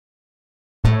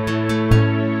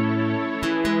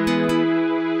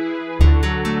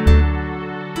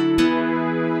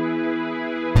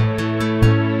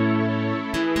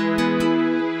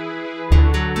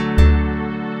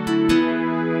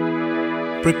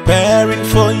preparing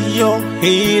for your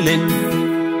healing.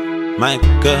 My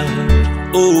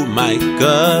God, oh my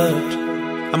God,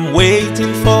 I'm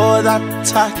waiting for that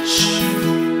touch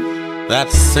that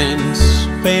sends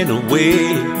pain away.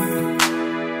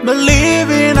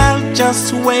 Believing I'll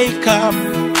just wake up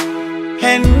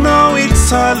and know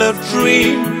it's all a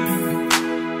dream.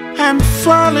 I'm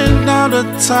falling down the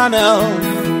tunnel,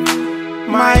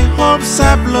 my hopes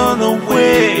are blown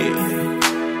away.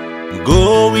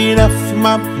 Going off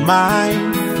my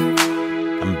mind,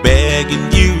 I'm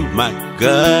begging you, my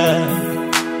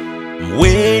God. I'm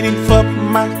waiting for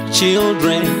my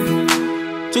children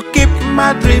to keep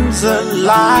my dreams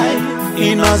alive.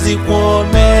 Inozikwa,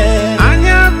 Omee.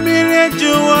 Anya mire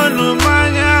juwanu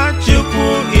manya chuku.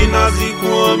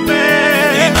 Inozikwa,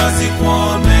 Omee.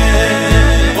 Inozikwa,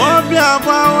 Omee.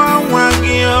 Obiabawa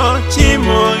wangio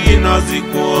chimo.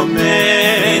 Inozikwa,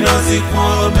 Omee. Inozikwa,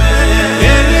 Omee.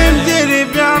 Elimjiri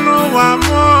bianu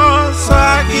wamo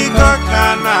sakiko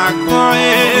kana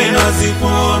koe.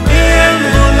 Inozikwa, Omee.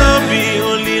 Emunobi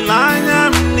ulilanya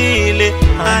mnile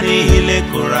anihile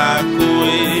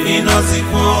kurakoe.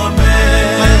 Inozikwa, Omee.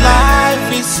 My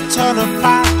life is torn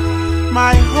apart,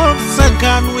 my hopes are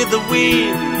gone with the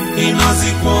wind.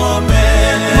 Inozikwa,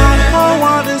 Omee. My whole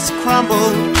world is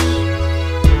crumbled,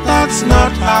 that's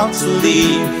not how to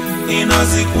live.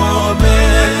 Inozikwa,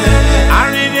 Omee.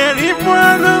 Arineri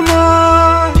mwana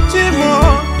mo chimo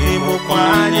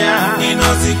imukwanya.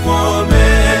 Inozikwa,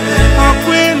 Omee.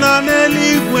 Akwena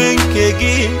neligwe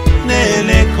nkegi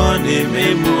neleko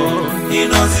nememo.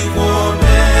 Inozikwa,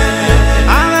 Omee.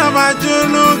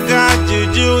 Anabajunu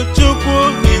gajuju chukwu.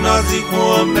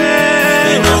 Inozikwa,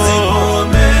 Omee. Inozikwa,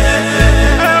 Omee.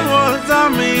 Ewo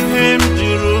zami hem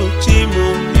juru chimu.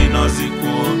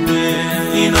 Inozikwa,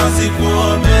 Omee.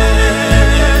 Inozikwa, Omee.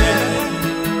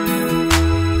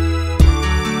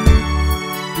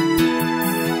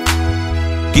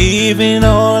 Giving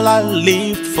all I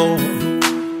lived for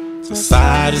to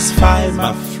satisfy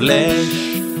my flesh,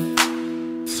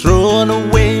 thrown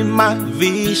away my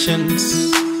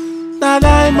visions that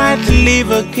I might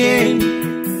live again.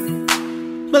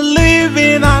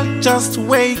 Believing I'll just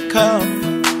wake up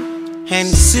and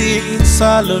see it's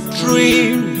all a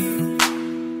dream.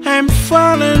 I'm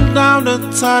falling down the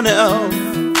tunnel,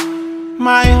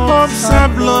 my hopes are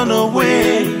blown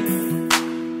away.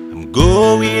 I'm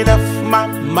going off my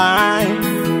mind,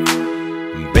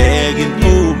 I'm begging,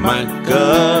 oh my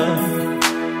God,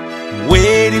 I'm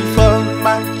waiting for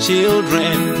my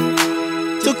children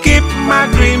to keep my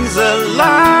dreams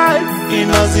alive.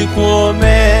 Inozikwa,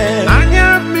 Omee.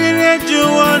 Anya mire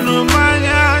juwanu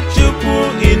manya chuku.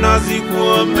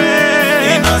 Inozikwa,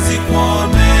 Omee. Inozikwa,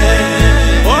 Omee.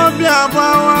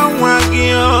 Obiabawa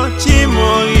wangio chimo.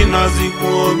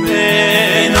 Inozikwa,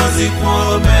 Omee. Inozikwa,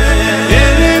 Omee.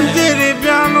 Elimjiri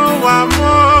bianu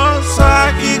wamo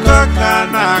sakiko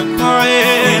kana koe.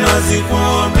 Inozikwa,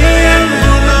 Omee.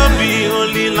 Emunobi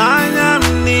ulilanya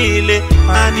mnile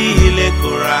anihile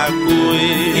kurakoe.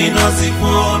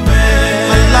 Inozikwa, Omee.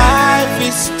 My life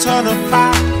is torn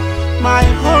apart, my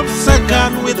hopes are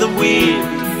gone with the wind.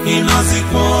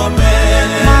 Inozikwa,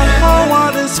 Omee. My whole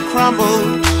world is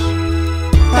crumbled,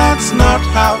 that's not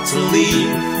how to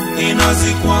live.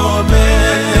 Inozikwa,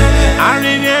 Omee.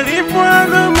 Arineri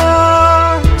mwana mo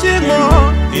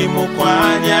chimo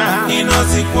imukwanya.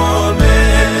 Inozikwa,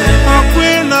 Omee.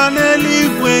 Akwena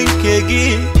neligwe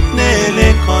nkegi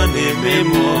neleko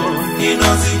nememo.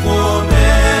 Inozikwa,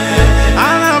 Omee.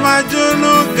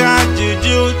 Anabajunu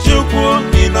gajuju chukwu.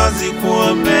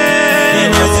 Inozikwa, Omee.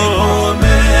 Inozikwa,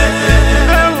 Omee.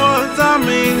 Ewo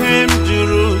zami hem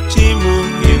juru chimu.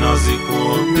 Inozikwa,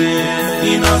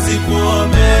 Omee. Inozikwa,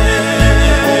 Omee.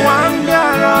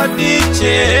 Wangara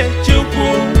diche chukwu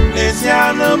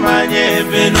esiano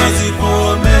manyebe. Inozikwa,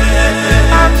 Omee.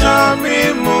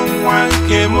 Achomi mungwa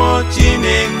nke mo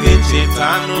Chineke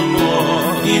chetanu mo.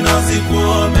 Inozikwa,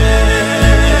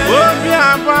 Omee.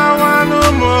 Obiabawanu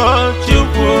mo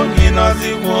chukwu.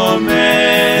 Inozikwa,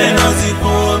 Omee.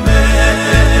 Inozikwa, Omee.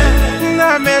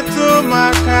 Nametu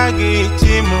makagi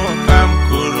chimo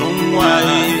kamkuru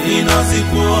mwai.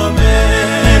 Inozikwa,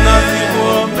 Omee. Inozikwa,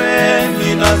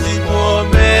 Omee. Inozikwa,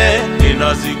 Omee.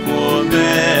 Inozikwa,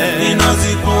 Omee.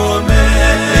 Inozikwa, Omee.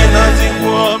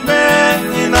 Inozikwa, Omee.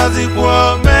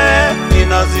 Inozikwa, Omee.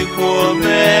 Inozikwa,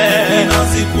 Omee.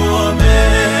 Inozikwa,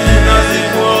 Omee.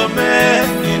 Inozikwa, Omee.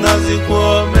 Inozikwa,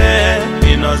 Omee.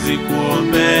 Inozikwa,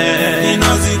 Omee.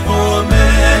 Inozikwa,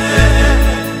 Omee.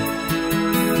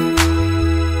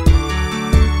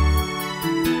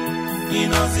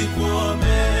 Inozikwa.